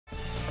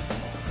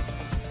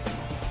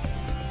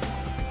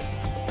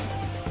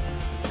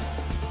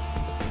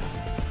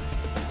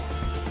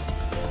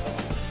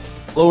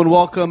Hello and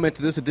welcome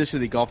into this edition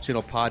of the Golf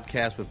Channel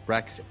podcast with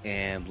Rex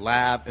and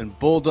Lav. And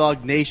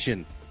Bulldog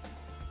Nation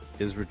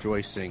is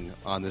rejoicing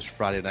on this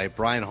Friday night.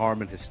 Brian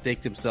Harman has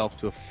staked himself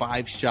to a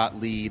 5-shot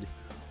lead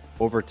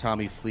over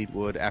Tommy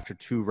Fleetwood after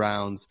 2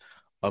 rounds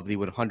of the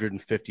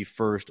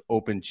 151st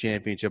Open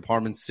Championship.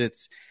 Harman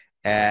sits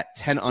at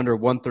 10 under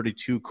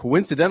 132.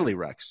 Coincidentally,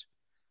 Rex,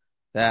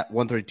 that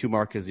 132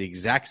 mark is the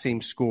exact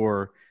same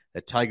score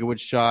that Tiger Woods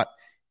shot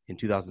in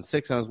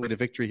 2006 on his way to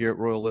victory here at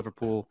Royal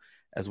Liverpool,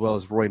 as well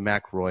as Roy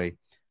McIlroy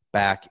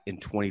back in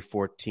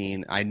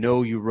 2014. I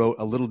know you wrote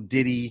a little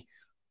ditty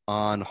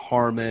on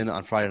Harman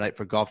on Friday night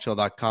for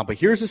golfchannel.com, but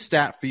here's a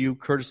stat for you,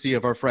 courtesy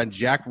of our friend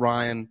Jack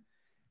Ryan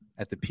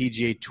at the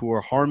PGA Tour.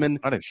 Harman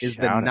is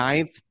the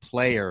 9th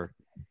player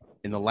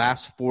in the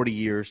last 40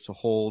 years to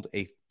hold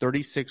a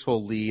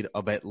 36-hole lead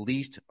of at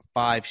least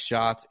 5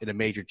 shots in a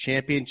major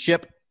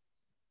championship.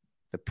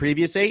 The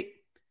previous 8,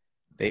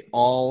 they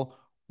all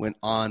went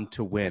on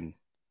to win.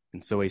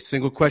 And so a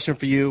single question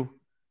for you: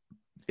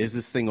 is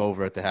this thing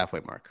over at the halfway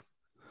mark?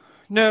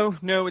 No,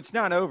 it's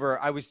not over.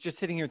 I was just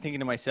sitting here thinking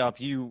to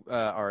myself, you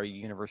are a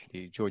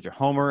University of Georgia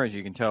homer, as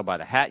you can tell by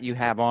the hat you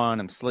have on.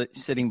 I'm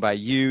sitting by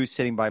you,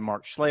 sitting by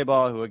Mark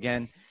Schlabach, who,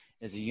 again,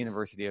 is a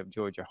University of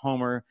Georgia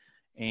homer,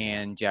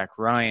 and Jack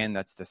Ryan.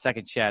 That's the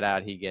second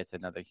shout-out he gets,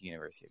 another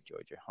University of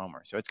Georgia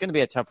homer. So it's going to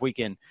be a tough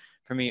weekend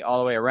for me all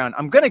the way around.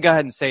 I'm going to go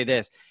ahead and say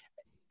this.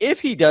 If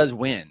he does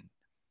win,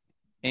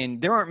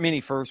 and there aren't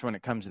many firsts when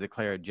it comes to the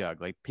claret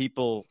jug. Like,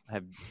 people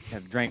have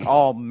drank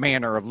all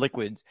manner of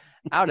liquids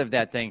out of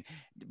that thing.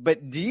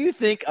 But do you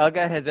think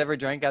Uga has ever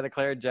drank out of the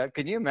claret jug?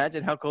 Can you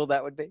imagine how cool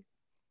that would be?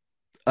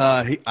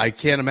 I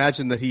can't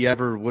imagine that he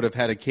ever would have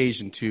had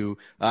occasion to.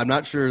 I'm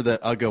not sure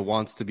that Uga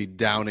wants to be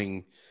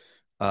downing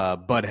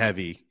Bud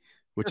Heavy,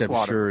 which Just I'm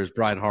water. sure is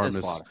Brian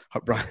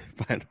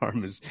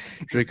Harman's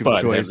drink of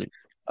Bud choice. Heavy.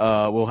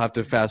 We'll have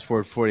to fast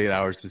forward 48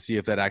 hours to see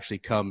if that actually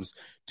comes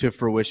to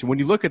fruition. When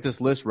you look at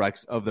this list,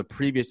 Rex, of the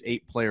previous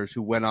 8 players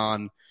who went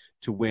on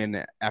to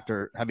win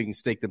after having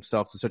staked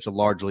themselves to such a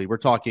large lead, we're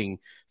talking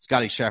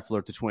Scotty Scheffler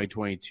at the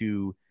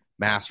 2022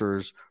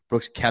 Masters,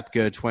 Brooks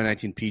Koepka,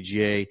 2019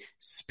 PGA,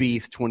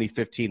 Spieth,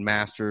 2015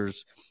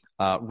 Masters,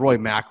 Roy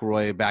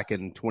McIlroy back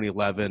in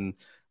 2011,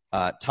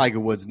 Tiger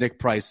Woods, Nick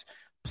Price,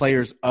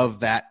 players of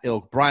that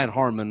ilk. Brian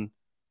Harman,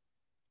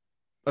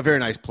 a very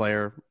nice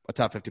player, a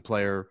top 50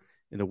 player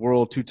in the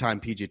world, 2-time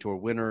PGA Tour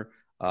winner,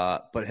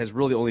 but has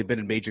really only been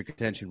in major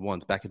contention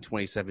once. Back in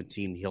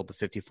 2017, he held the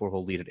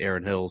 54-hole lead at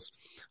Erin Hills,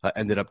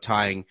 ended up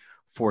tying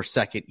for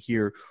second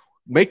here.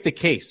 Make the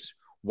case.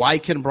 Why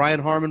can Brian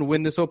Harman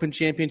win this Open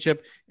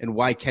Championship, and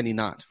why can he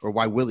not, or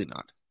why will he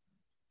not?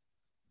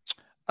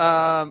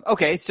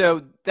 Okay,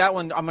 so that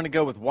one, I'm going to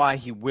go with why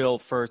he will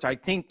first. I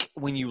think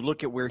when you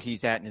look at where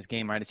he's at in his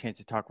game, I had a chance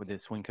to talk with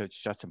his swing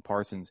coach, Justin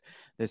Parsons,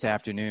 this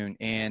afternoon,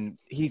 and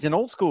he's an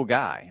old school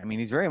guy. I mean,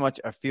 he's very much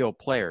a field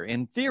player.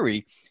 In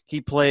theory, he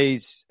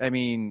plays, I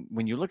mean,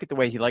 when you look at the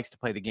way he likes to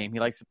play the game,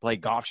 he likes to play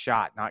golf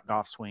shot, not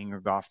golf swing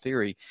or golf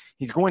theory.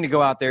 He's going to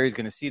go out there, he's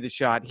going to see the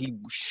shot. He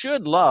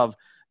should love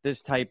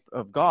this type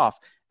of golf.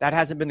 That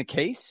hasn't been the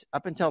case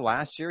up until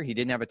last year. He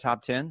didn't have a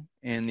top 10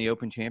 in the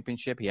Open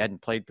Championship. He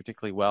hadn't played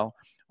particularly well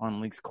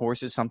on links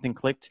courses. Something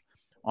clicked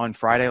on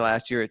Friday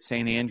last year at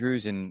St.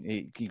 Andrews, and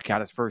he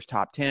got his first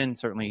top 10.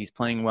 Certainly he's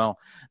playing well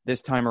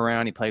this time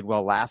around. He played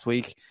well last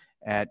week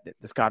at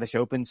the Scottish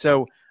Open.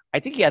 So I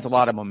think he has a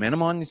lot of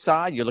momentum on his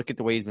side. You look at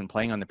the way he's been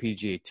playing on the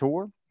PGA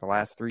Tour. The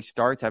last 3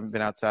 starts haven't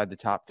been outside the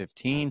top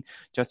 15.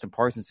 Justin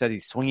Parsons said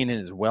he's swinging it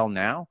as well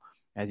now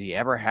as he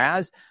ever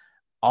has.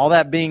 All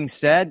that being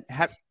said,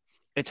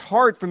 it's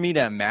hard for me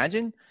to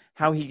imagine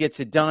how he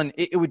gets it done.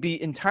 It would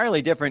be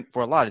entirely different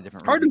for a lot of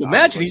different reasons. Hard to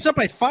imagine. He's up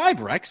by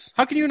 5, Rex.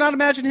 How can you not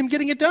imagine him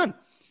getting it done?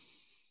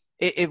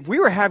 If we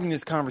were having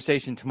this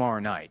conversation tomorrow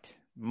night,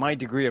 my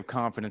degree of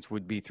confidence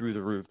would be through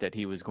the roof that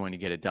he was going to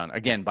get it done,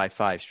 again, by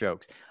 5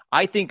 strokes.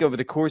 I think over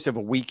the course of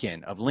a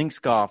weekend of links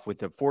golf with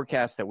the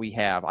forecast that we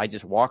have, I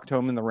just walked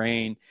home in the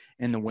rain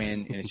and the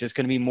wind, and it's just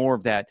going to be more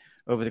of that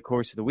over the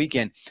course of the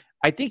weekend.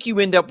 I think you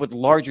end up with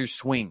larger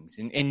swings,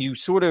 and you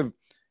sort of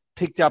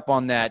picked up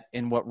on that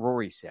in what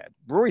Rory said.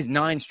 Rory's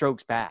 9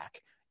 strokes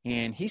back,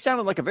 and he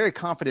sounded like a very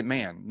confident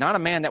man, not a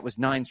man that was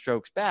 9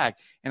 strokes back.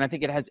 And I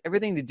think it has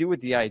everything to do with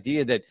the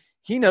idea that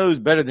he knows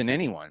better than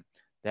anyone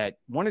that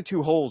 1 or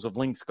 2 holes of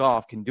links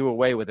golf can do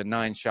away with a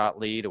 9-shot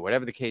lead or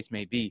whatever the case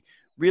may be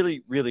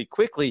really, really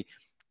quickly.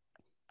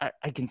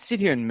 I can sit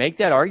here and make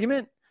that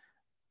argument.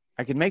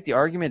 I can make the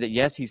argument that,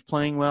 yes, he's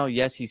playing well.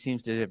 Yes, he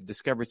seems to have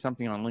discovered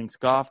something on links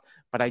golf,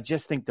 but I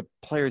just think the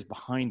players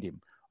behind him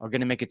are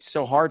going to make it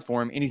so hard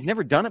for him, and he's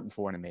never done it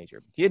before in a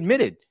major. He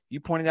admitted, you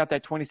pointed out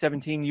that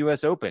 2017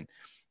 U.S. Open,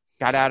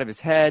 got out of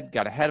his head,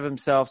 got ahead of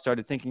himself,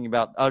 started thinking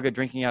about Uga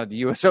drinking out of the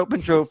U.S.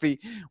 Open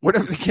trophy,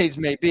 whatever the case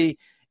may be,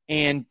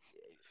 and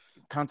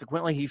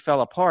consequently he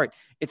fell apart.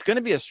 It's going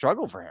to be a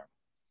struggle for him.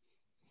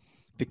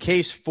 The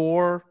case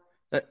for,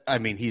 I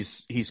mean,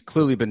 he's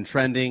clearly been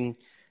trending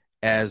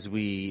as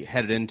we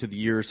headed into the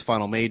year's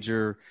final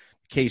major.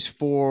 The case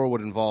 4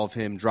 would involve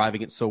him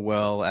driving it so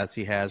well as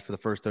he has for the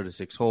first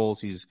 36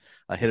 holes. He's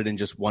hit it in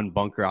just one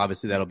bunker.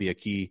 Obviously, that'll be a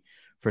key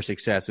for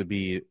success, would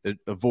be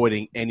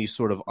avoiding any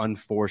sort of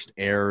unforced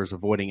errors,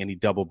 avoiding any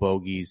double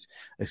bogeys.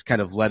 It's kind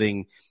of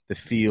letting the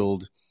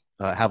field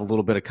have a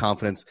little bit of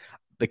confidence.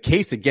 The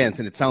case against,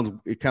 and it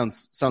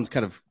sounds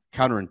kind of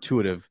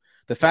counterintuitive,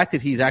 the fact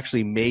that he's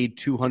actually made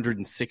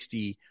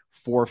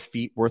 264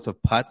 feet worth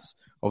of putts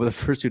over the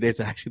first 2 days,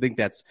 I actually think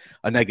that's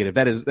a negative.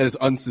 That is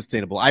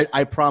unsustainable.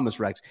 I promise,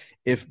 Rex,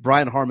 if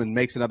Brian Harman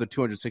makes another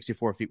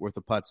 264 feet worth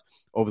of putts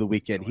over the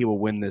weekend, he will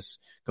win this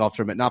golf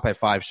tournament, not by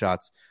 5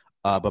 shots,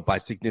 but by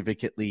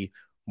significantly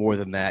more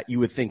than that. You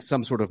would think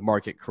some sort of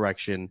market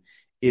correction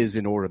is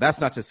in order.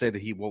 That's not to say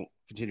that he won't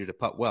continue to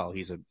putt well.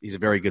 He's a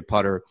very good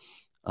putter,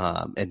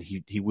 and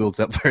he wields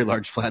that very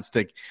large flat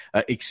stick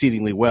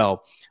exceedingly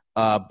well.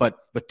 But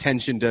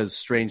tension does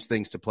strange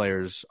things to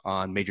players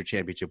on major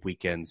championship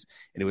weekends,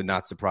 and it would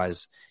not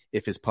surprise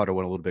if his putter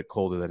went a little bit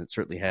colder than it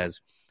certainly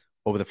has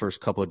over the first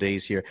couple of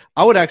days here.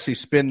 I would actually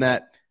spin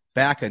that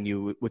back on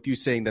you with you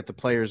saying that the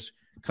players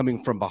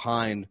coming from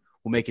behind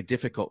will make it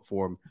difficult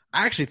for him.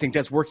 I actually think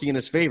that's working in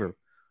his favor.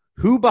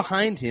 Who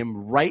behind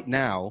him right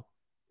now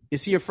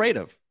is he afraid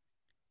of?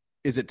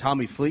 Is it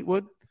Tommy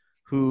Fleetwood,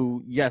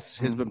 who, yes,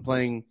 has been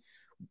playing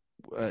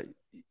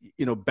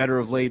better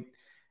of late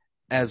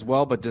as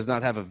well, but does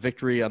not have a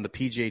victory on the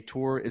PGA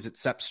Tour? Is it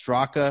Sepp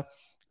Straka,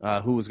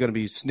 who is going to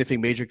be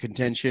sniffing major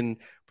contention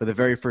for the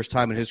very first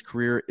time in his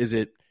career? Is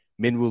it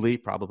Minwoo Lee?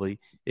 Probably.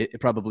 It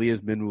probably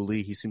is Minwoo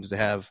Lee. He seems to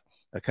have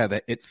a kind of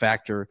that it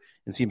factor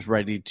and seems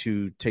ready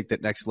to take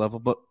that next level.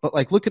 But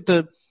like, look at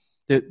the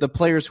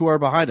players who are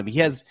behind him. He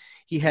has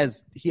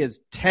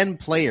 10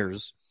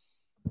 players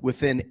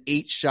within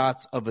 8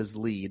 shots of his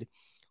lead.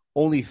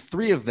 Only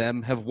 3 of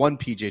them have won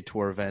PGA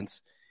Tour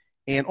events,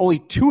 and only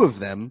 2 of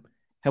them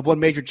have won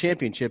major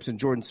championships in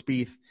Jordan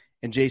Spieth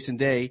and Jason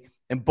Day,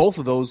 and both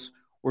of those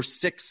were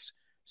 6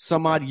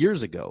 some odd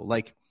years ago.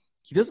 Like,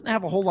 he doesn't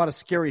have a whole lot of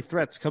scary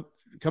threats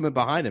coming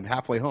behind him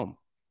halfway home.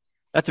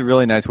 That's a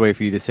really nice way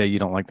for you to say you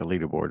don't like the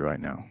leaderboard right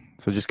now.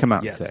 So just come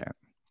out and say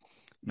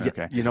it.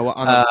 Okay. You know what?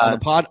 On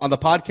the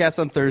podcast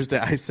on Thursday,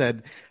 I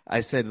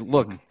said,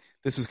 look,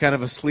 this was kind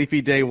of a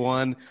sleepy day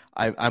one.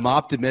 I'm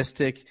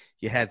optimistic.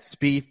 You had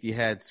Spieth, you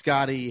had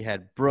Scotty, you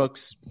had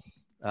Brooks,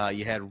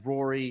 you had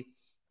Rory,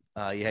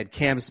 you had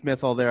Cam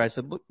Smith all there. I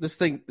said, look, this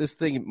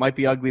thing might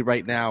be ugly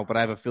right now, but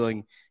I have a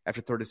feeling after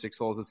 36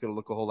 holes, it's going to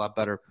look a whole lot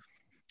better.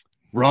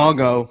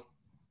 Wrong-o.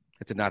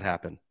 It did not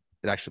happen.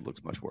 It actually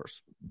looks much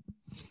worse.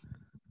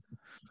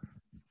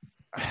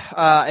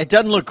 It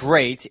doesn't look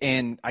great,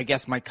 and I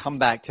guess my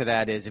comeback to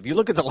that is if you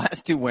look at the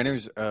last 2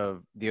 winners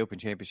of the Open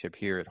Championship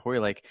here at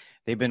Hoylake,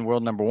 they've been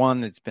world number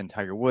 1. It's been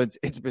Tiger Woods.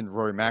 It's been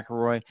Rory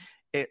McIlroy.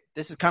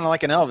 This is kind of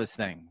like an Elvis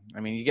thing. I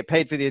mean, you get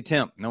paid for the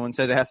attempt. No one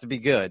said it has to be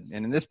good.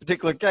 And in this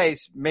particular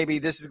case, maybe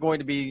this is going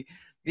to be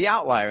the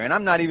outlier. And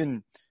I'm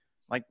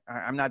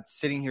not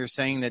sitting here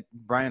saying that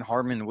Brian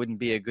Harman wouldn't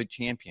be a good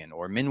champion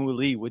or Minwoo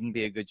Lee wouldn't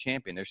be a good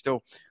champion. They're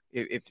still,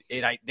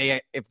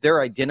 if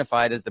they're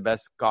identified as the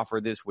best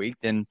golfer this week,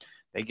 then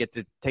they get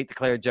to take the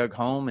Claret Jug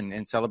home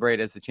and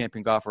celebrate as the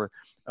champion golfer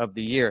of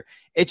the year.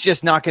 It's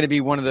just not going to be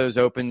one of those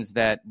Opens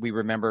that we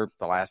remember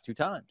the last 2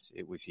 times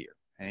it was here.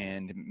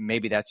 And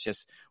maybe that's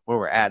just where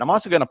we're at. I'm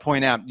also going to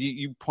point out,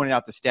 you pointed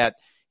out the stat,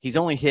 he's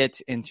only hit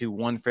into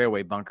 1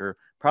 fairway bunker.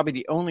 Probably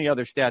the only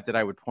other stat that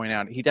I would point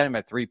out, he done him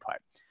at 3-putt.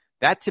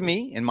 That, to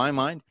me, in my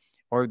mind,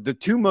 are the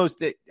 2 most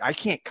that I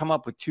can't come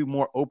up with 2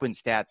 more open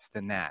stats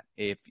than that.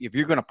 If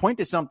you're going to point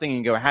to something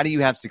and go, how do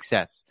you have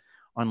success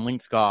on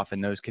links golf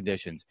in those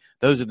conditions?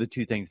 Those are the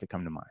 2 things that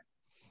come to mind.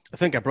 I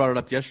think I brought it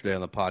up yesterday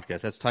on the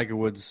podcast. That's Tiger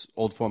Woods'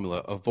 old formula.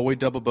 Avoid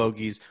double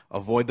bogeys,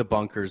 avoid the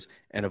bunkers,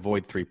 and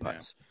avoid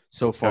 3-putts. Yeah.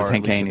 So far,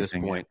 at least at this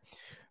point,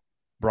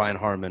 Brian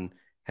Harman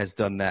has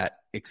done that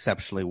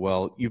exceptionally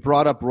well. You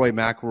brought up Rory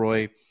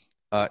McIlroy,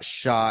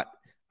 shot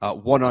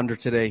 1 under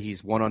today.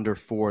 He's 1 under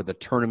for the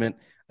tournament.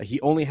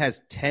 He only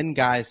has 10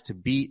 guys to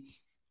beat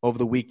over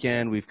the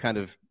weekend. We've kind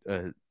of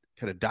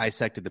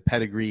dissected the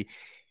pedigree.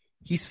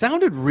 He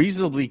sounded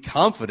reasonably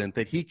confident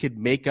that he could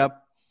make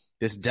up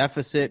this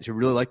deficit. He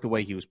really liked the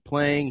way he was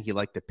playing. He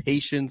liked the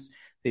patience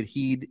that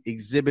he'd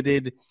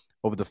exhibited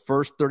over the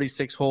first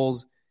 36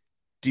 holes.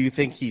 Do you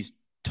think he's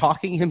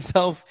talking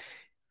himself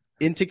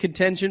into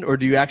contention, or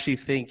do you actually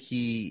think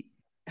he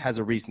has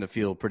a reason to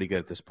feel pretty good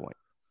at this point?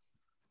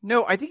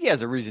 No, I think he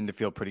has a reason to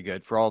feel pretty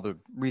good for all the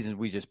reasons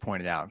we just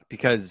pointed out.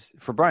 Because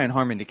for Brian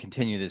Harman to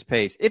continue this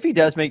pace, if he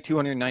does make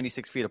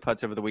 296 feet of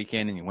putts over the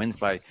weekend and he wins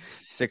by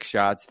 6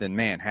 shots, then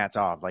man, hats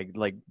off. Like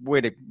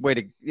way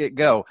to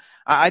go.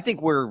 I think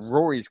where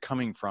Rory's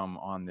coming from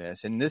on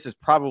this, and this is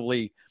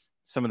probably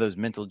some of those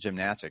mental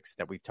gymnastics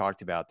that we've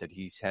talked about that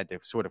he's had to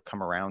sort of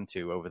come around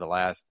to over the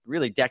last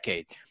really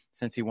decade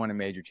since he won a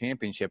major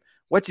championship.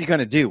 What's he going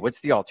to do? What's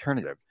the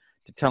alternative?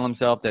 To tell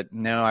himself that,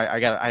 no,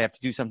 I have to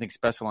do something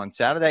special on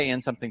Saturday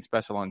and something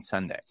special on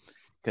Sunday.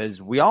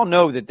 Because we all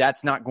know that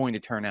that's not going to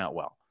turn out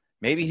well.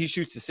 Maybe he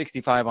shoots a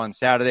 65 on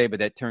Saturday, but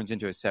that turns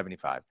into a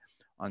 75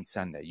 on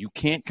Sunday. You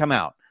can't come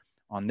out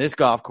on this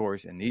golf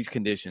course in these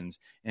conditions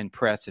and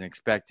press and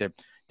expect to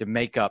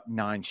make up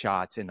 9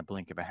 shots in the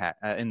blink of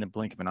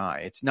an eye.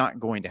 It's not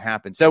going to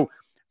happen. So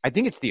I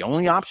think it's the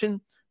only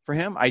option for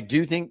him. I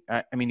do think,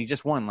 he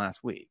just won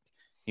last week.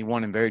 He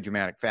won in very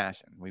dramatic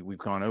fashion. We've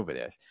gone over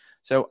this.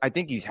 So I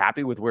think he's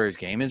happy with where his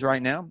game is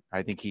right now.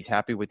 I think he's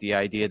happy with the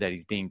idea that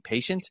he's being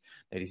patient,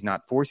 that he's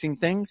not forcing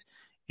things.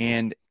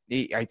 And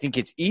I think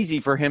it's easy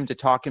for him to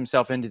talk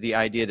himself into the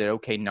idea that,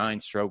 okay, 9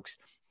 strokes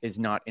is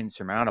not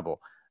insurmountable.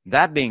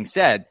 That being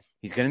said,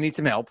 he's going to need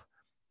some help,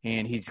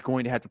 and he's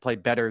going to have to play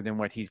better than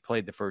what he's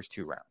played the first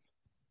 2 rounds.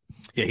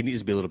 Yeah, he needs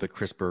to be a little bit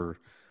crisper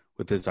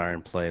with his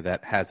iron play.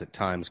 That has at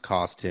times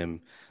cost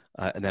him,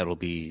 and that'll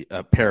be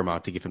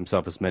paramount to give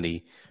himself as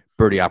many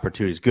birdie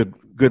opportunities,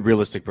 good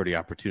realistic birdie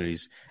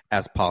opportunities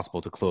as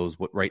possible to close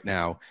what right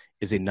now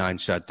is a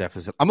 9-shot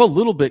deficit. I'm a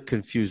little bit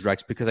confused,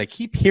 Rex, because I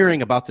keep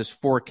hearing about this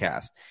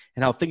forecast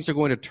and how things are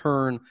going to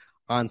turn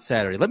on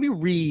Saturday. Let me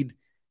read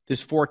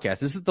this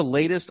forecast. This is the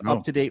latest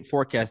up-to-date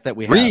forecast that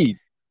we have. Read.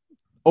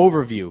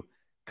 Overview.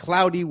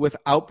 Cloudy with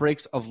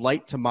outbreaks of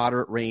light to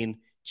moderate rain,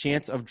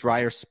 chance of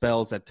drier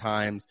spells at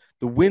times.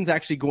 The wind's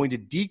actually going to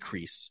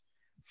decrease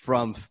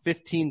from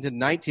 15 to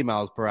 19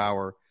 miles per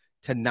hour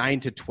to 9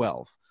 to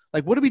 12.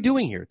 Like, what are we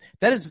doing here?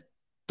 Those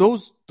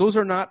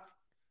are not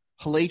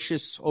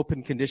hellacious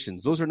open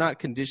conditions. Those are not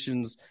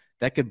conditions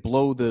that could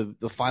blow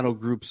the final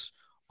groups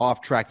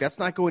off track. That's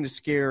not going to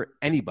scare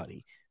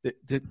anybody.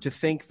 To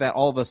think that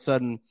all of a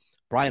sudden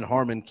Brian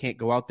Harman can't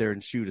go out there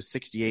and shoot a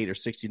 68 or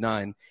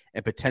 69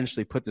 and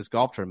potentially put this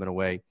golf tournament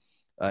away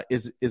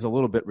is a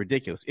little bit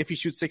ridiculous. If he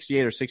shoots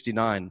 68 or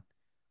 69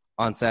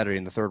 on Saturday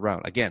in the 3rd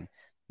round, again,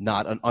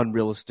 not an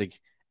unrealistic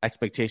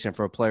expectation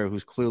for a player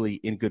who's clearly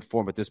in good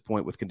form at this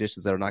point with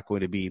conditions that are not going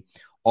to be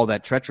all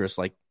that treacherous.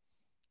 Like,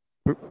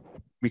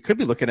 we could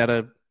be looking at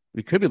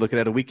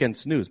a weekend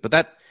snooze, but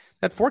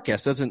that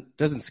forecast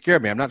doesn't scare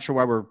me. I'm not sure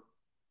why we're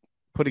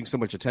putting so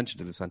much attention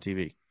to this on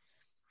TV.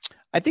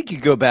 I think you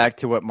go back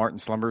to what Martin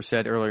Slumber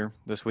said earlier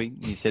this week.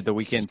 He said the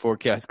weekend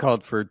forecast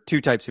called for 2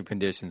 types of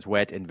conditions,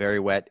 wet and very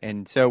wet.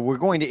 And so we're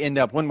going to end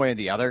up one way or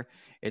the other.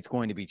 It's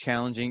going to be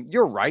challenging.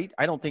 You're right.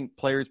 I don't think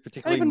players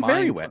particularly mind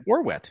very wet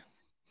or wet.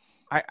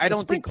 I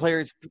don't think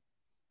players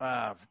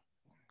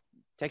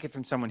take it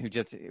from someone who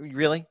just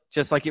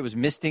like it was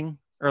misting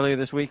earlier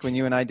this week when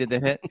you and I did the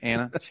hit.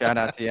 Anna, shout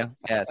out to you.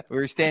 Yes, we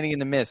were standing in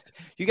the mist.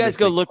 You guys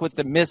go look what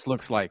the mist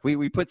looks like.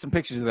 We put some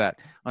pictures of that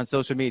on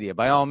social media.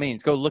 By all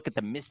means, go look at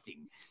the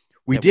misting.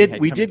 We did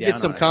get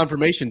some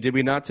confirmation, did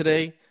we not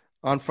today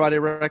on Friday,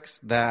 Rex,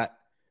 that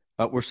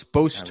we're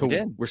supposed to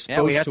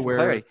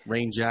wear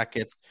rain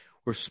jackets.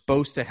 We're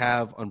supposed to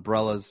have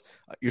umbrellas.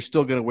 You're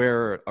still going to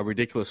wear a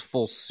ridiculous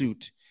full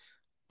suit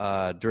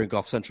during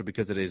Golf Central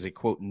because it is a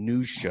quote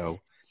news show.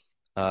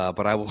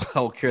 But I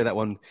will carry that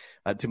one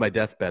to my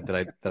deathbed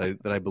that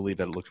I believe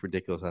that it looks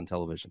ridiculous on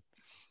television.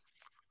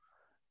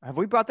 Have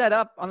we brought that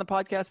up on the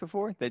podcast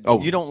before? That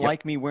you don't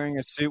like me wearing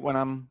a suit when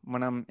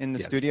I'm in the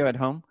studio at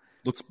home?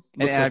 Looks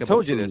like I've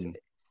told you this.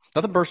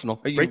 Nothing personal.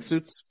 Great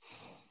suits.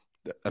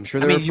 I'm sure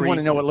they're. You want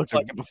to know what looks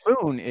like a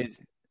buffoon is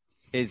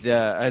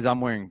as I'm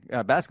wearing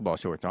basketball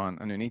shorts on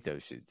underneath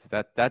those suits.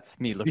 That's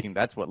me looking.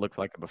 That's what looks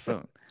like a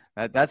buffoon.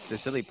 That's the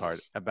silly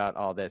part about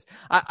all this.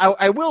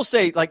 I will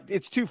say, like,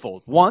 it's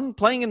twofold. One,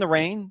 playing in the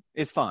rain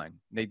is fine.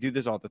 They do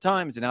this all the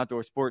time. It's an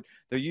outdoor sport.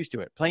 They're used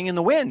to it. Playing in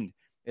the wind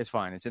is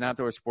fine. It's an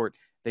outdoor sport.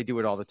 They do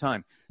it all the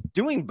time.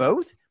 Doing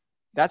both,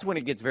 that's when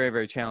it gets very,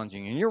 very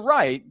challenging. And you're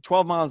right,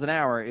 12 miles an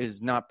hour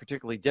is not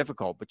particularly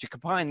difficult. But you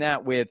combine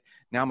that with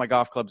now my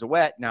golf clubs are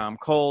wet, now I'm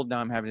cold, now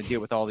I'm having to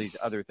deal with all these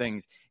other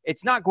things.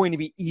 It's not going to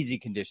be easy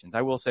conditions.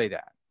 I will say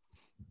that.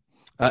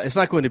 It's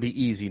not going to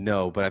be easy,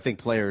 no, but I think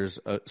players,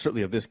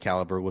 certainly of this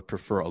caliber, would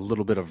prefer a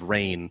little bit of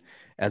rain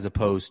as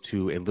opposed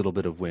to a little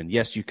bit of wind.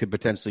 Yes, you could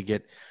potentially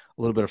get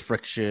a little bit of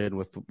friction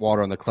with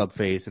water on the club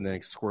face and then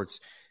it squirts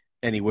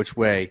any which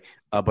way,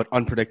 but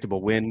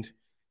unpredictable wind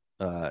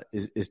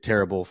is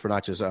terrible for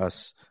not just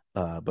us,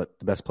 but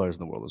the best players in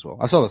the world as well.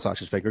 I saw the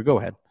Sasha's faker. Go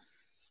ahead.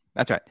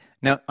 That's right.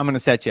 Now, I'm going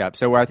to set you up.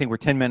 So I think we're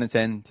 10 minutes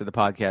into the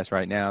podcast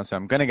right now, so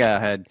I'm going to go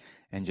ahead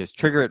and just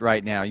trigger it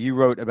right now. You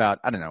wrote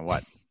about,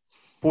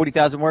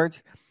 40,000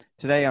 words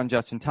today on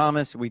Justin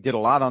Thomas. We did a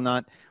lot on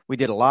that. We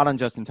did a lot on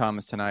Justin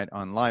Thomas tonight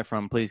on Live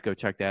From. Please go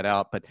check that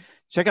out. But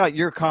check out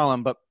your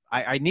column. But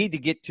I need to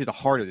get to the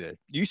heart of this.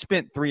 You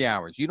spent 3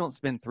 hours. You don't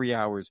spend 3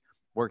 hours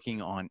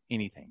working on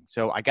anything.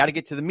 So I got to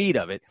get to the meat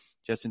of it.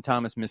 Justin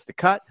Thomas missed the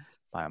cut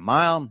by a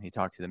mile. He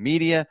talked to the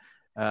media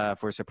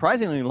for a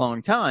surprisingly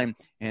long time.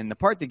 And the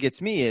part that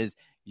gets me is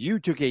you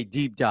took a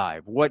deep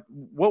dive. What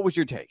was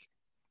your take?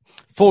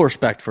 Full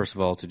respect, first of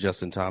all, to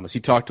Justin Thomas.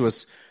 He talked to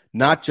us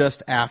not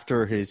just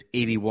after his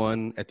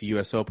 81 at the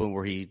U.S. Open,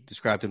 where he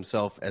described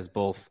himself as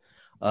both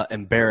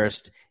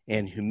embarrassed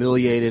and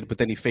humiliated, but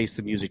then he faced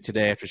the music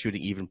today after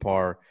shooting even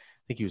par. I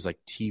think he was like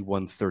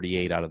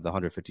T138 out of the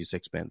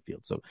 156-man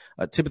field. So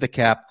tip of the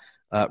cap,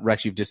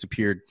 Rex, you've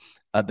disappeared.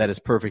 That is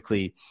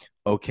perfectly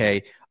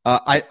okay.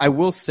 I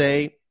will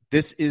say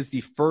this is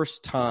the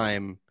first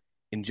time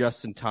in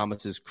Justin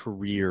Thomas's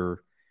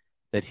career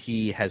that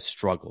he has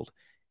struggled.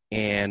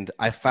 And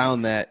I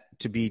found that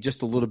to be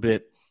just a little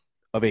bit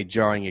of a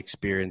jarring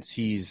experience.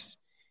 He's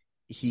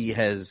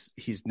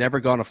never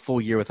gone a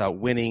full year without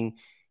winning.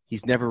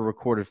 He's never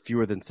recorded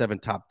fewer than 7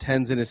 top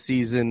 10s in a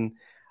season.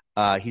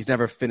 He's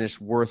never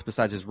finished worse,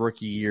 besides his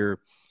rookie year,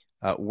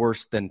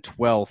 worse than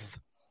 12th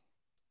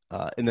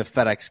in the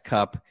FedEx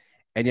Cup.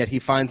 And yet he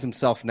finds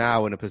himself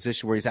now in a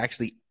position where he's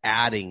actually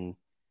adding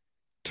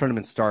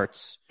tournament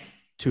starts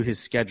to his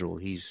schedule.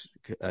 He's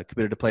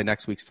committed to play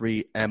next week's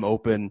 3M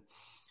Open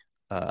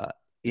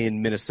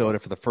in Minnesota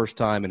for the first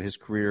time in his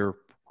career.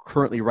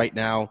 Currently, right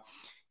now,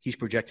 he's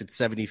projected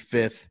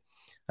 75th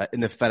in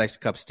the FedEx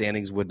Cup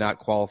standings, would not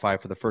qualify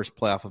for the first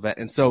playoff event.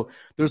 And so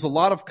there's a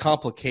lot of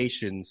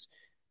complications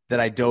that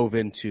I dove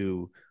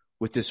into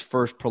with this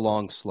first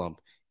prolonged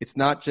slump. It's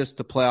not just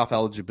the playoff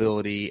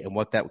eligibility and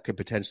what that could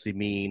potentially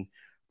mean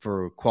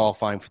for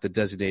qualifying for the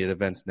designated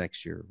events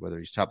next year, whether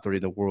he's top 30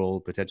 in the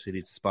world, potentially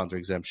needs a sponsor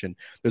exemption.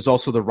 There's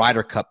also the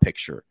Ryder Cup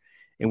picture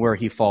and where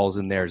he falls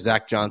in there.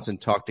 Zach Johnson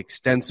talked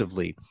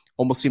extensively,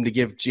 almost seemed to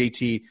give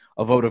JT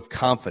a vote of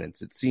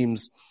confidence. It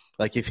seems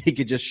like if he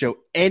could just show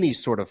any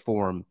sort of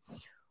form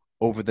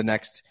over the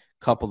next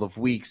couple of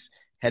weeks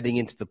heading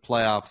into the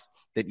playoffs,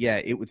 that,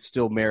 yeah, it would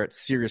still merit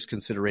serious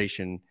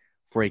consideration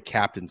for a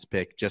captain's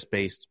pick just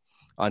based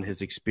on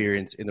his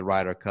experience in the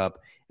Ryder Cup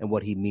and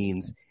what he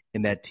means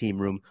in that team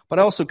room. But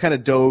I also kind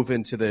of dove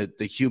into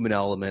the human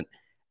element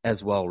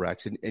as well,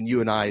 Rex. And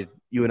you and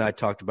I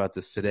talked about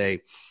this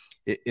today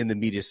in the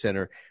media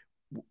center.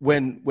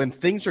 When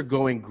things are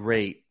going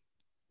great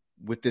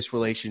with this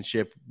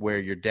relationship where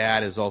your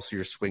dad is also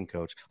your swing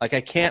coach, like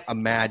I can't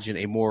imagine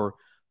a more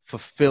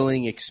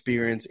fulfilling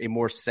experience, a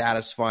more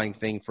satisfying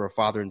thing for a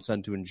father and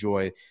son to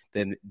enjoy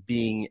than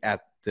being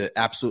at the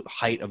absolute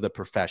height of the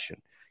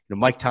profession. You know,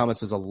 Mike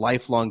Thomas is a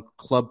lifelong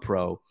club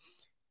pro,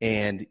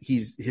 and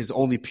his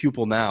only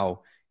pupil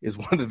now is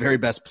one of the very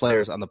best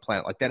players on the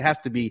planet. Like, that has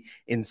to be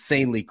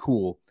insanely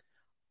cool.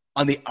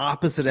 On the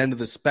opposite end of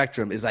the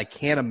spectrum is I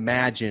can't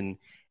imagine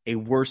a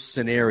worse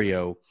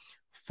scenario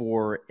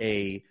for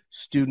a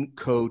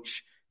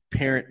student-coach,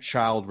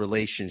 parent-child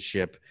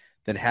relationship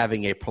than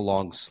having a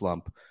prolonged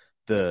slump.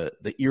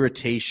 The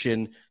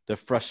irritation, the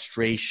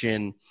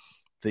frustration,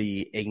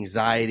 the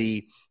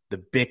anxiety, the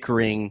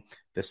bickering,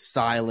 the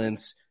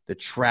silence, the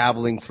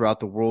traveling throughout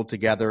the world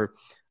together.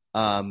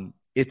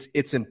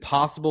 It's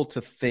impossible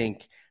to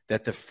think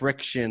that the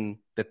friction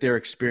that they're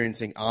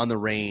experiencing on the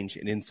range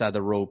and inside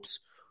the ropes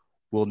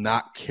will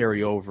not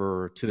carry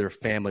over to their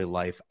family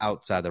life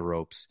outside the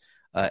ropes.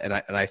 And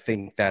I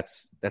think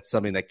that's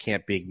something that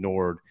can't be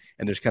ignored.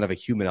 And there's kind of a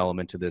human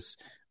element to this,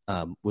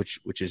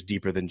 which is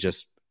deeper than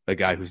just a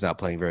guy who's not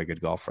playing very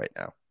good golf right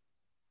now.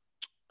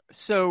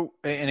 So,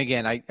 and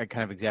again, I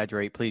kind of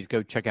exaggerate. Please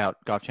go check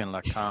out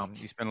golfchannel.com.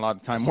 You spend a lot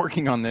of time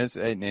working on this,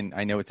 and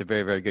I know it's a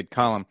very, very good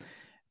column.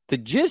 The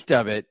gist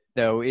of it,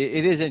 though,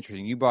 it is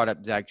interesting. You brought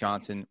up Zach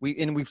Johnson.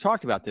 We've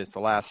talked about this the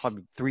last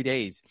probably 3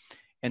 days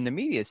in the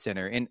media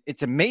center, and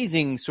it's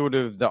amazing sort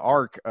of the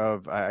arc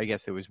of, I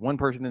guess there was one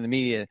person in the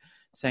media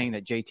saying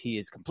that JT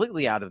is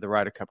completely out of the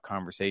Ryder Cup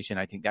conversation.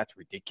 I think that's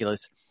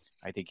ridiculous.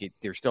 I think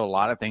there's still a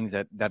lot of things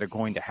that are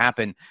going to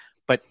happen.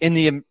 But in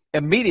the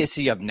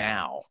immediacy of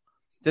now,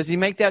 does he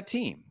make that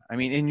team? I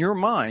mean, in your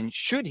mind,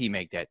 should he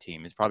make that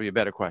team is probably a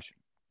better question.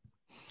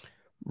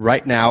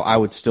 Right now, I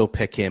would still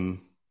pick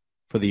him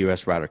for the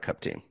U.S. Ryder Cup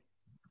team.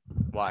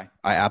 Why?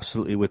 I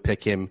absolutely would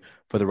pick him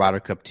for the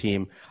Ryder Cup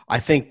team. I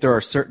think there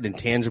are certain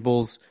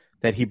intangibles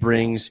that he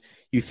brings.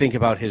 You think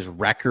about his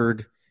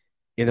record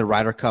in the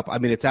Ryder Cup. I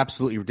mean, it's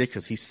absolutely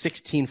ridiculous. He's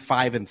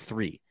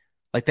 16-5-3.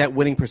 Like, that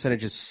winning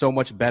percentage is so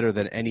much better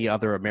than any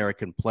other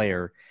American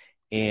player.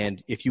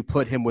 And if you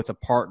put him with a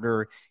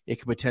partner, it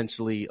could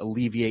potentially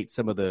alleviate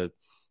some of the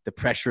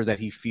pressure that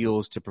he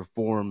feels to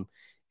perform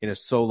in a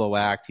solo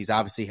act. He's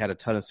obviously had a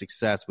ton of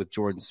success with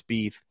Jordan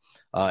Spieth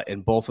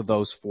in both of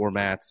those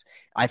formats.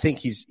 I think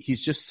he's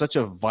just such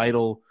a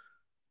vital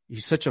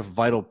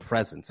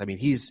presence. I mean,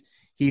 he's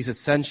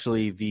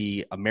essentially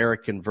the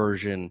American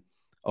version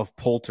of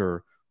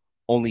Poulter,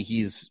 only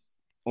he's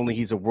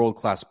a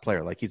world-class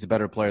player. Like, he's a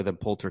better player than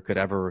Poulter could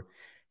ever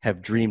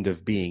have dreamed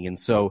of being. And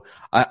so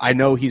I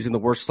know he's in the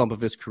worst slump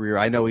of his career.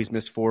 I know he's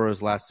missed 4 of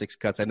his last 6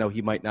 cuts. I know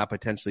he might not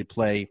potentially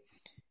play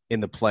in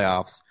the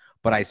playoffs,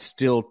 but I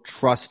still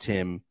trust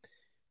him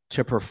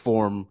to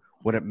perform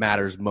when it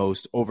matters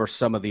most over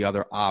some of the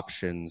other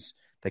options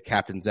that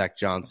Captain Zach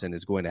Johnson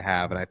is going to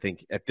have. And I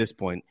think at this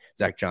point,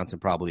 Zach Johnson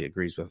probably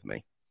agrees with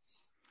me.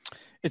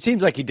 It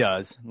seems like he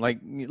does, like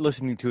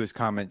listening to his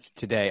comments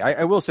today.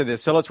 I will say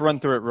this, so let's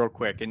run through it real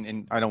quick,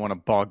 and I don't want to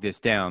bog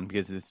this down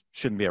because this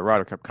shouldn't be a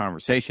Ryder Cup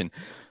conversation.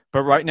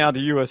 But right now,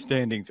 the U.S.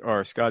 standings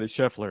are Scotty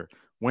Scheffler,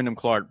 Wyndham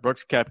Clark,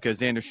 Brooks Koepka,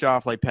 Xander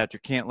Schauffele,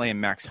 Patrick Cantlay,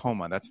 and Max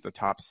Homa. That's the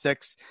top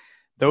 6.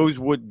 Those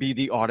would be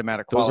the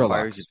automatic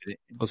qualifiers.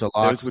 Those are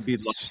locks. Those would be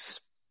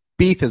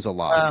Spieth is a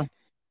lock.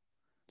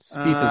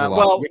 Spieth is a lock.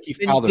 Well, Ricky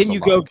Fowler's then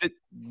you a lock.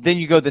 then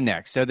you go the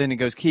next. So then it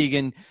goes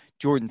Keegan,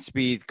 Jordan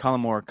Spieth,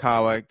 Colin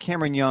Morikawa,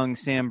 Cameron Young,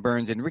 Sam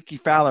Burns, and Ricky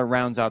Fowler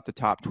rounds out the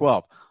top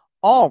 12.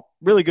 all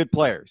really good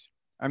players.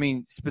 I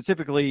mean,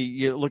 specifically,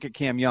 you look at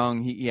Cam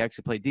Young. He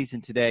actually played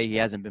decent today. He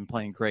hasn't been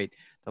playing great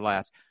the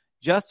last.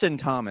 Justin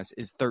Thomas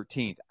is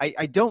 13th.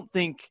 I don't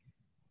think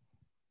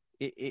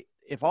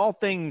if all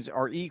things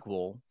are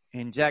equal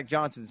and Jack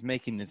Johnson's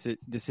making this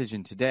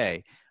decision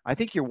today, I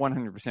think you're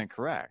 100%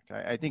 correct.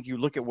 I think you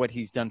look at what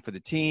he's done for the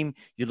team.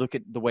 You look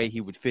at the way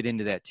he would fit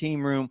into that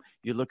team room.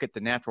 You look at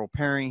the natural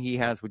pairing he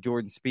has with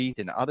Jordan Spieth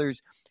and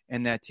others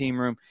in that team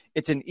room.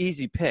 It's an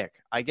easy pick.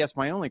 I guess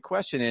my only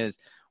question is,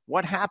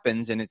 what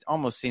happens, and it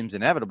almost seems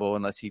inevitable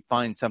unless he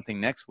finds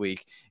something next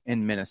week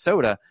in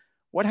Minnesota,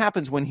 what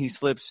happens when he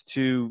slips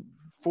to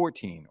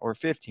 14 or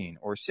 15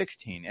 or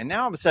 16? And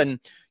now all of a sudden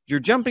you're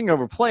jumping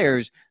over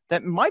players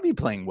that might be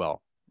playing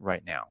well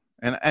right now.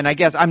 And I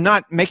guess I'm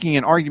not making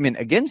an argument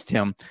against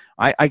him.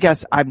 I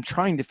guess I'm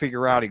trying to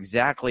figure out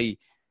exactly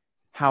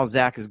how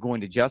Zach is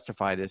going to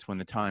justify this when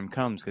the time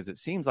comes, because it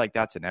seems like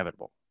that's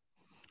inevitable.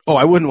 Oh,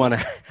 I wouldn't want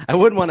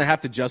to have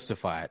to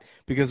justify it,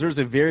 because there's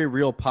a very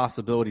real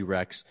possibility,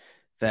 Rex,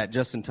 that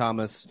Justin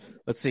Thomas,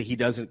 let's say he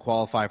doesn't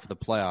qualify for the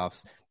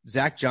playoffs,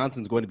 Zach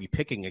Johnson's going to be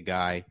picking a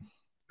guy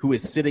who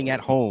is sitting at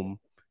home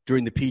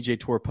during the PGA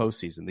Tour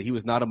postseason, that he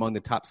was not among the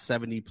top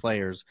 70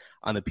 players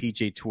on the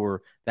PGA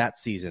Tour that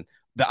season.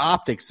 The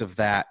optics of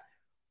that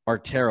are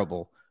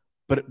terrible.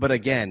 But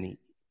again,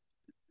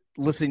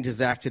 listening to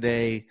Zach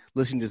today,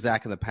 listening to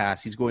Zach in the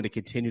past, he's going to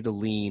continue to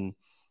lean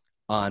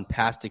on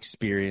past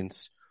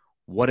experience,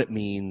 what it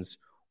means,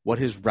 what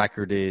his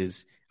record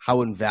is,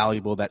 how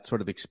invaluable that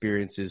sort of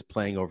experience is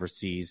playing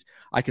overseas.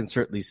 I can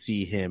certainly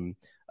see him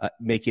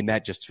making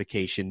that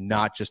justification,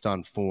 not just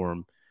on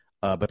form,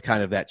 but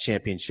kind of that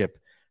championship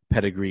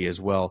pedigree as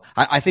well.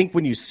 I think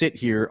when you sit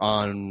here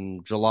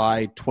on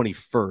July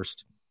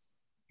 21st,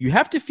 you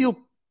have to feel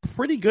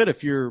pretty good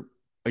if you're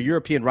a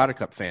European Ryder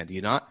Cup fan, do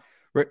you not?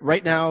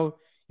 Right now,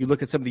 you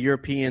look at some of the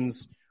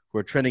Europeans who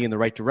are trending in the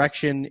right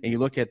direction, and you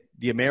look at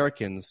the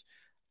Americans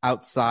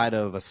outside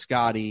of a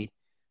Scotty,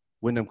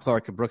 Wyndham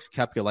Clark, and Brooks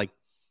Koepka. Like,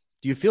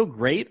 do you feel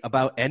great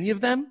about any of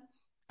them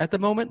at the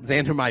moment?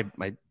 Xander,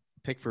 my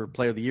pick for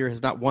Player of the Year,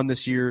 has not won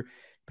this year.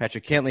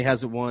 Patrick Cantlay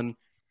hasn't won.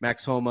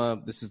 Max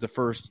Homa, this is the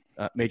first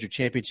major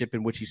championship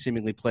in which he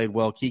seemingly played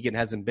well. Keegan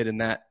hasn't been in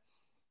that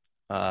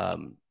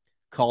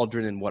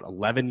cauldron in,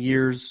 11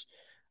 years.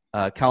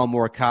 Colin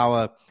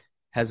Morikawa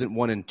hasn't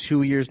won in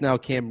 2 years now.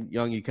 Cam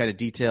Young, you kind of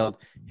detailed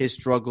his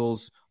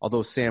struggles.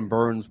 Although Sam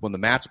Burns won the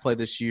match play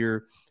this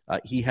year,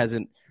 he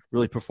hasn't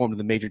really performed in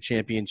the major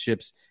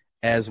championships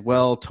as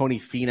well. Tony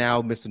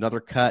Finau missed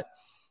another cut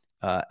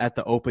at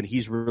the Open.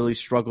 He's really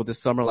struggled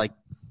this summer. Like,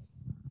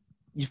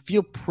 you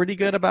feel pretty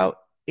good about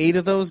 8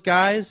 of those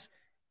guys,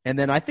 and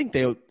then I think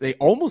they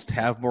almost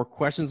have more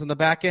questions on the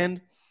back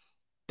end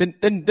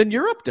than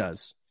Europe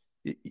does.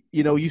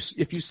 You know,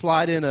 if you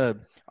slide in a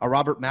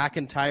Robert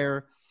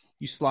McIntyre,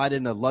 you slide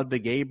in a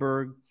Ludwig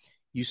Aberg,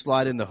 you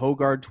slide in the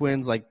Hogard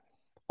twins, like,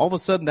 all of a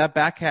sudden that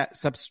back hat,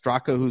 except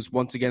Straka, who's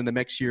once again in the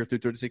next year through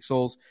 36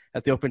 holes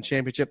at the Open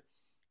Championship,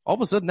 all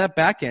of a sudden that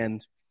back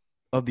end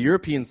of the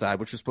European side,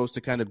 which was supposed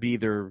to kind of be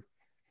their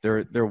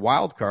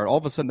wild card, all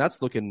of a sudden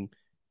that's looking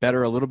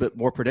better, a little bit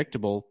more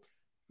predictable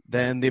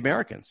than the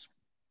Americans.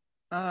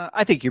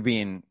 I think you're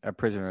being a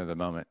prisoner of the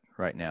moment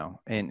right now,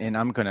 and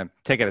I'm going to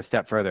take it a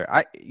step further.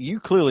 You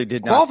clearly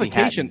did not see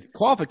Hatton.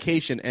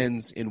 Qualification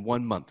ends in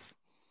 1 month.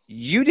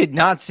 You did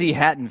not see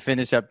Hatton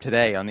finish up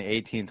today on the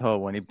 18th hole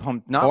when he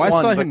pumped not one, I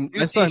saw him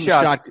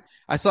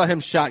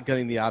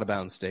shotgunning the out of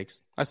bounds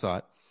stakes. I saw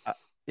it.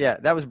 Yeah,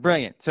 that was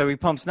brilliant. So he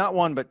pumps not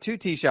one but 2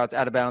 tee shots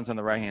out of bounds on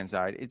the right hand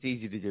side. It's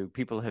easy to do.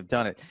 People have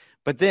done it.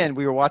 But then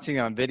we were watching it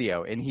on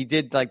video, and he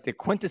did like the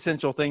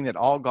quintessential thing that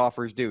all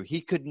golfers do. He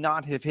could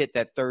not have hit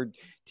that third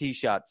tee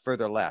shot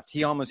further left.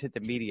 He almost hit the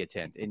media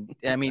tent. And,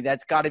 I mean,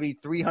 that's got to be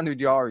 300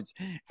 yards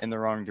in the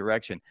wrong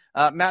direction.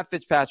 Matt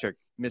Fitzpatrick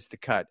missed the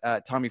cut.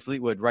 Tommy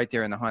Fleetwood right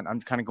there in the hunt.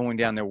 I'm kind of going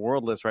down their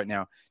world list right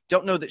now.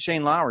 Don't know that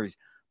Shane Lowry's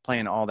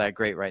playing all that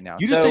great right now.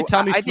 You just say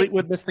Tommy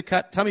Fleetwood missed the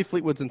cut? Tommy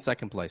Fleetwood's in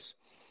second place.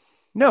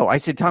 No, I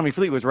said Tommy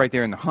Fleetwood's right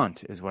there in the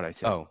hunt is what I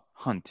said. Oh.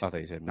 Hunt. I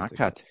thought you said not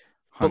cut.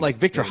 But like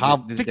Victor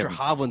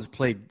Hovland's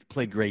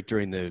played great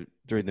during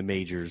the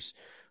majors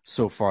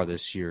so far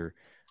this year.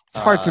 It's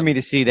hard for me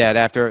to see that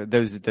after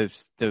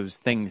those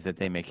things that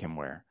they make him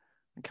wear.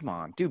 Come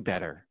on, do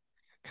better.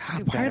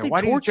 God, why are they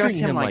torturing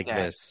him like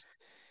this?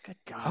 Good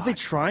God. Are they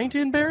trying to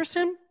embarrass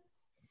him?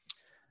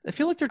 I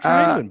feel like they're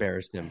trying to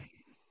embarrass him.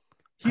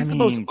 He's the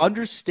most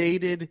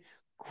understated,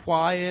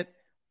 quiet,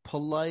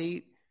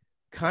 polite,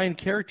 kind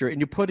character, and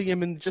you're putting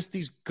him in just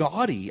these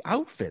gaudy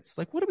outfits.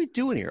 Like, what are we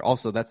doing here?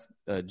 Also, that's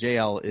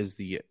JL is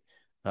the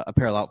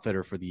apparel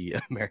outfitter for the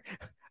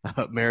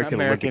American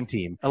Olympic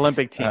team.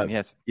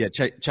 Yes. Yeah,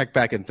 check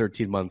back in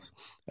 13 months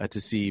to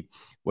see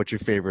what your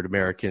favorite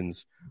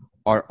Americans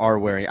are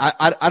wearing.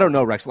 I don't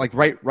know, Rex. Like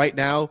right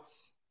now,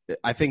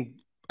 I think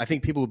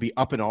people would be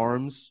up in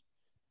arms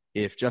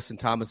if Justin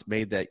Thomas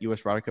made that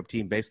U.S. Ryder Cup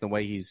team based on the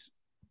way he's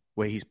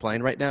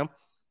playing right now.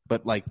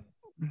 But like,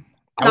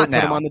 I would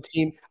put him on the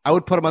team. I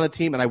would put him on the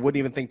team, and I wouldn't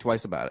even think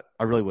twice about it.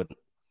 I really wouldn't.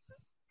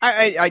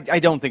 I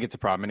don't think it's a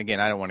problem. And again,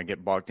 I don't want to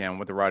get bogged down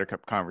with the Ryder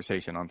Cup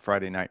conversation on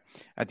Friday night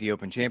at the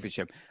Open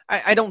Championship.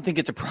 I don't think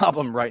it's a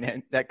problem right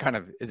now. That kind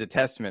of is a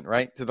testament,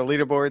 right, to the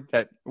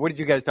leaderboard. What did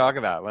you guys talk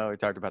about? Well, we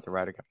talked about the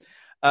Ryder Cup.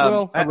 I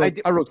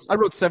wrote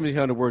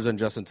 1,700 words on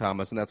Justin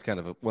Thomas, and that's kind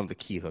of one of the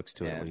key hooks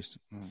to it, at least.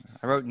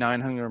 I wrote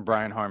 900 on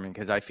Brian Harman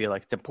because I feel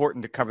like it's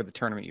important to cover the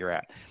tournament you're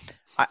at.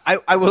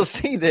 I will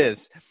say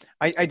this.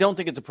 I don't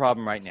think it's a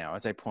problem right now,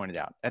 as I pointed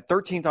out. At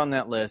 13th on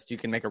that list, you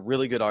can make a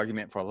really good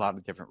argument for a lot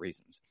of different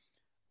reasons.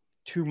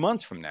 2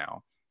 months from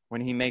now,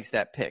 when he makes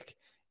that pick,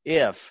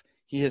 if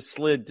he has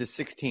slid to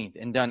 16th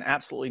and done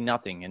absolutely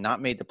nothing and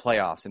not made the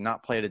playoffs and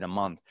not played in a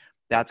month,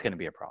 that's going to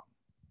be a problem.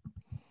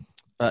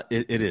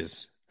 It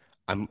is.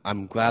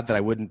 I'm glad that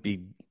I wouldn't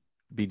be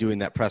doing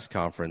that press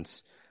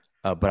conference,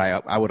 but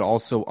I would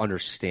also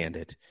understand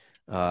it.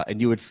 And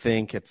you would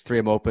think at the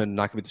 3M Open,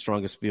 not going to be the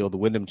strongest field. The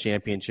Wyndham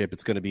Championship,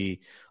 it's going to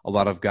be a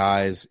lot of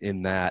guys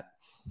in that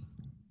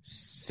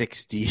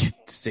 60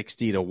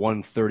 to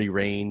 130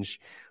 range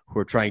who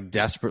are trying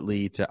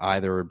desperately to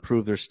either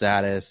improve their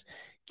status,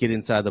 get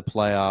inside the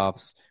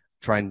playoffs,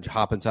 try and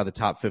hop inside the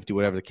top 50,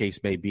 whatever the case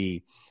may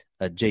be.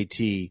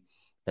 JT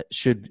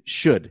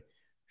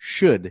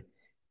should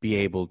be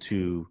able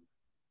to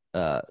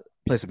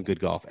play some good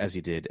golf as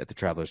he did at the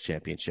Travelers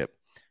Championship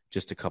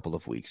just a couple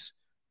of weeks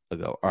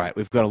ago. All right,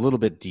 we've got a little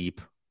bit deep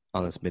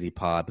on this mini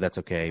pod, but that's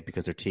okay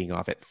because they're teeing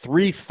off at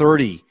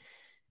 3:30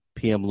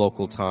 p.m.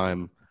 local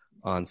time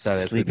on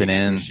Saturday. Sleeping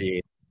in.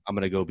 I'm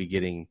going to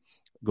be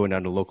going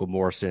down to local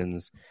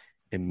Morrison's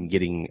and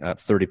getting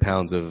 30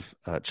 pounds of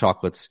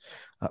chocolates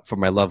for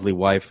my lovely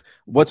wife.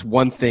 What's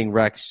one thing,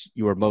 Rex,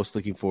 you are most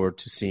looking forward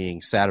to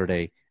seeing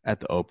Saturday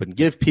at the Open?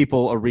 Give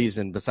people a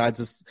reason besides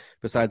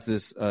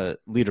this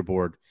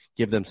leaderboard.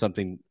 Give them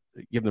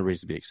a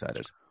reason to be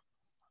excited.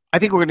 I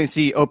think we're going to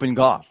see open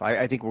golf.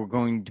 I think we're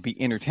going to be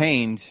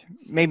entertained,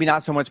 maybe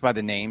not so much by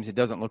the names. It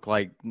doesn't look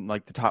like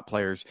the top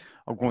players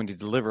are going to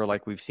deliver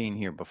like we've seen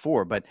here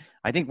before. But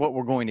I think what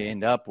we're going to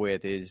end up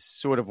with is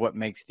sort of what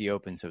makes the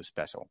Open so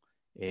special,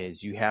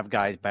 is you have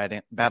guys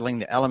battling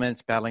the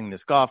elements, battling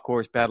this golf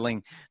course,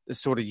 battling this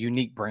sort of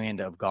unique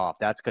brand of golf.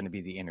 That's going to be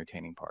the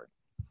entertaining part.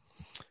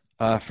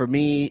 For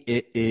me,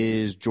 it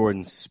is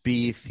Jordan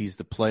Spieth. He's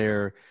the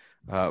player.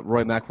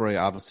 Roy McIlroy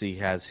obviously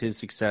has his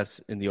success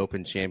in the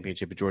Open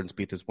Championship, but Jordan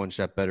Spieth is one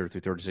shot better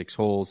through 36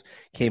 holes.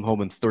 Came home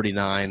in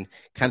 39.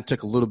 Kind of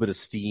took a little bit of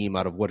steam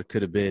out of what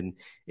could have been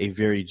a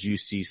very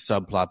juicy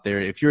subplot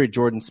there. If you're a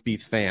Jordan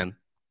Spieth fan,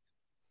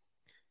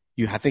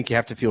 I think you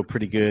have to feel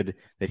pretty good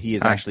that he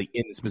is actually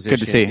in this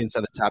position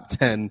inside the top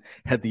 10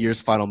 at the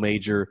year's final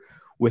major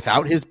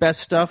without his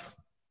best stuff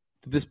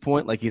to this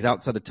point. Like he's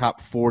outside the top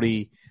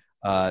 40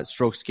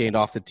 strokes gained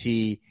off the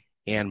tee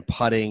and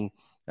putting.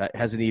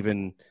 Hasn't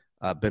even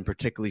been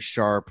particularly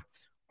sharp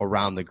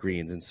around the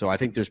greens. And so I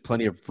think there's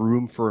plenty of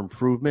room for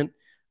improvement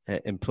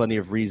and plenty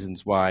of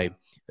reasons why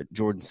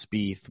Jordan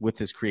Spieth, with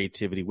his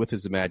creativity, with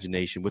his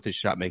imagination, with his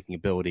shot-making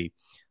ability,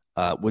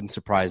 wouldn't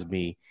surprise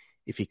me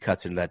if he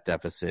cuts into that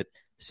deficit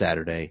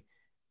Saturday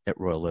at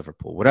Royal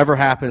Liverpool. Whatever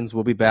happens,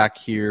 we'll be back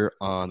here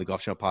on the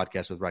Golf Channel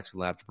podcast with Rex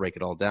Lav to break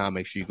it all down.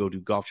 Make sure you go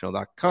to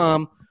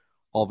golfchannel.com.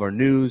 All of our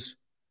news,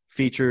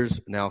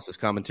 features, analysis,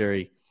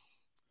 commentary,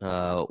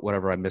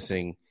 whatever I'm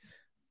missing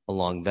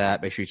along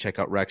that. Make sure you check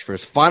out Rex for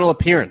his final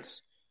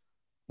appearance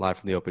live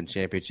from the Open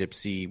Championship.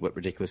 See what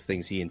ridiculous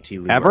things he and T.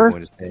 Lou are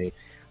going to say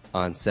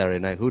on Saturday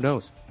night. Who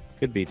knows?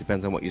 Could be.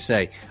 Depends on what you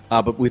say.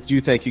 But with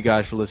you, thank you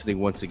guys for listening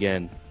once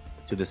again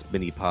to this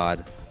mini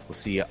pod. We'll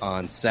see you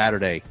on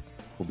Saturday.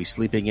 We'll be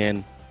sleeping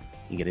in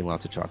and getting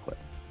lots of chocolate.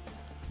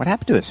 What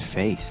happened to his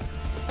face?